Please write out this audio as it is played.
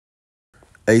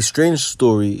A strange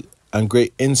story and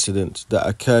great incident that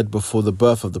occurred before the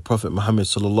birth of the Prophet Muhammad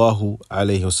sallallahu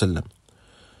alaihi wasallam.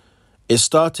 It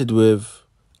started with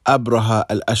Abraha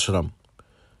al-Ashram,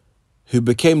 who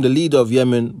became the leader of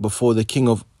Yemen before the king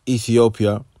of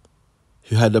Ethiopia,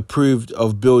 who had approved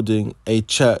of building a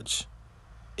church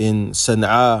in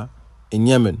Sana'a in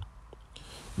Yemen.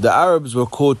 The Arabs were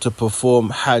called to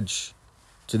perform Hajj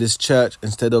to this church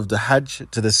instead of the Hajj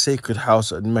to the sacred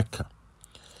house at Mecca.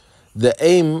 The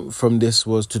aim from this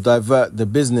was to divert the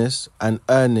business and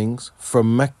earnings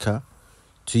from Mecca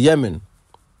to Yemen.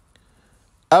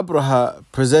 Abraha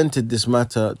presented this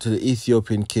matter to the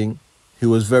Ethiopian king, who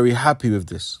was very happy with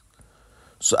this.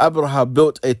 So Abraha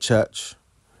built a church,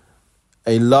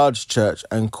 a large church,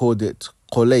 and called it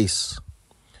Qulais.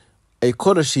 A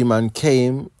Qurashi man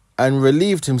came and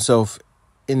relieved himself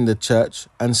in the church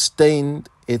and stained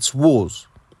its walls.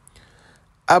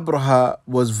 Abraha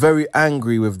was very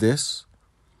angry with this,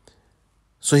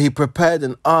 so he prepared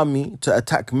an army to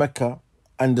attack Mecca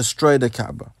and destroy the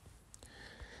Kaaba.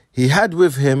 He had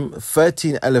with him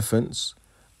 13 elephants.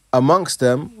 Amongst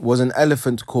them was an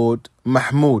elephant called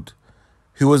Mahmud,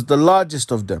 who was the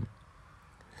largest of them.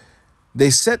 They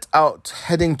set out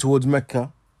heading towards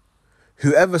Mecca.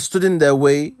 Whoever stood in their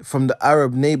way from the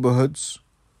Arab neighborhoods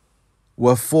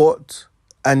were fought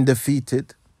and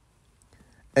defeated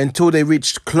until they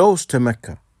reached close to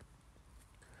Mecca.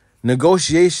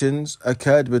 Negotiations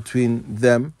occurred between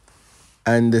them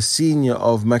and the senior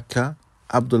of Mecca,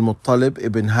 Abdul Muttalib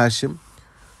ibn Hashim,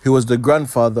 who was the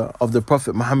grandfather of the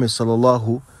Prophet Muhammad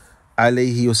sallallahu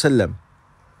alaihi wasallam.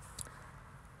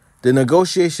 The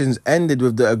negotiations ended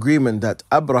with the agreement that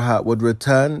Abraha would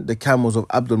return the camels of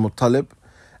Abdul Muttalib,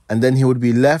 and then he would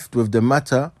be left with the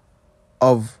matter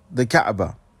of the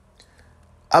Kaaba.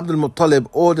 Abdul Muttalib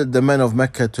ordered the men of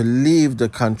Mecca to leave the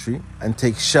country and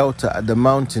take shelter at the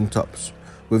mountain tops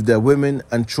with their women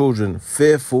and children,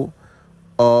 fearful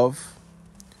of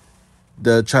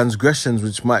the transgressions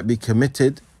which might be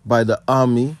committed by the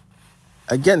army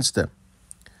against them.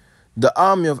 The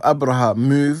army of Abraha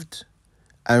moved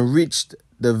and reached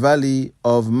the valley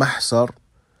of Mahsar.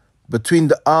 Between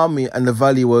the army and the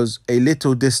valley was a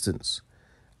little distance,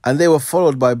 and they were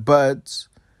followed by birds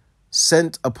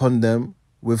sent upon them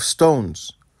with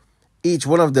stones, each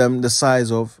one of them the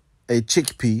size of a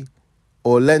chickpea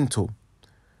or lentil.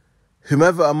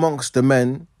 Whomever amongst the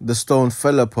men the stone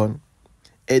fell upon,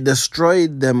 it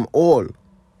destroyed them all.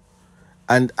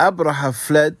 And Abraha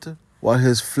fled while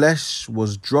his flesh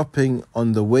was dropping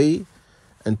on the way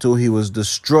until he was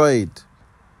destroyed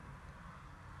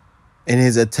in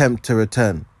his attempt to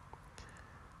return.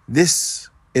 This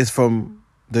is from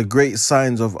the great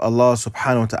signs of Allah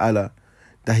subhanahu wa ta'ala,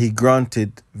 that He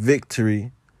granted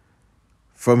victory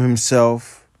from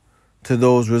Himself to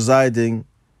those residing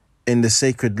in the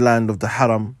sacred land of the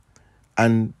Haram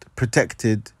and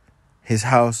protected His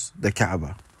house, the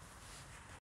Kaaba.